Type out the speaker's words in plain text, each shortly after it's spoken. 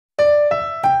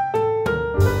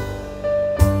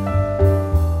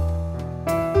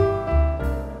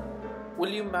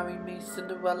marry me,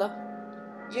 Cinderella?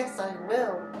 Yes, I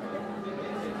will.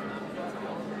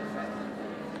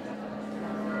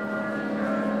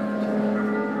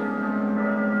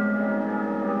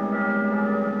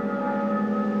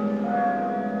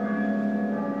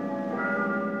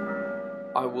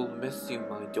 I will miss you,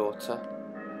 my daughter.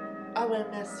 I will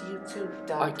miss you too, I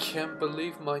darling. can't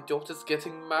believe my daughter's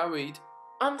getting married.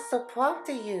 I'm so proud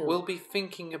of you. We'll be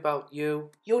thinking about you.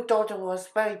 Your daughter was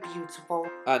very beautiful.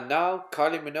 And now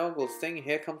Kylie Minogue will sing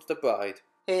Here Comes the Bride.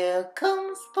 Here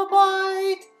comes the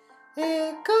bride.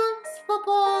 Here comes the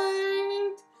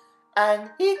bride.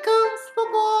 And here comes the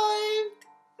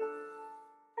bride.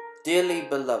 Dearly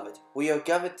beloved, we are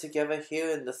gathered together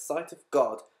here in the sight of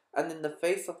God, and in the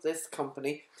face of this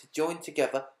company, to join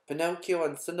together Pinocchio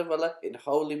and Cinderella in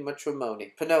holy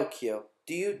matrimony. Pinocchio,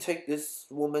 do you take this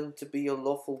woman to be your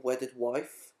lawful wedded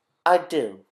wife? I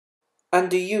do. And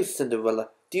do you, Cinderella,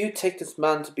 do you take this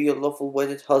man to be your lawful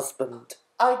wedded husband?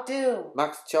 I do.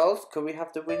 Max Charles, can we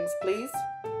have the rings, please?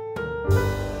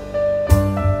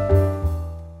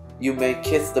 You may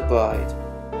kiss the bride.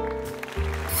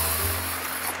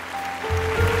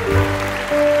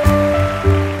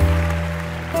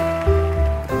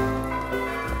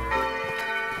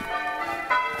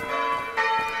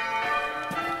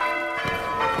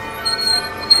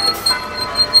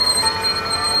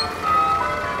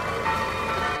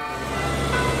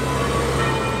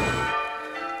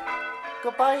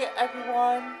 Goodbye,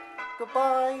 everyone.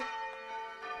 Goodbye.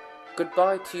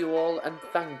 Goodbye to you all, and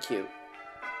thank you.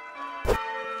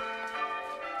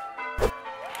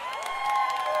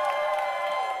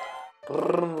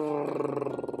 Brrr.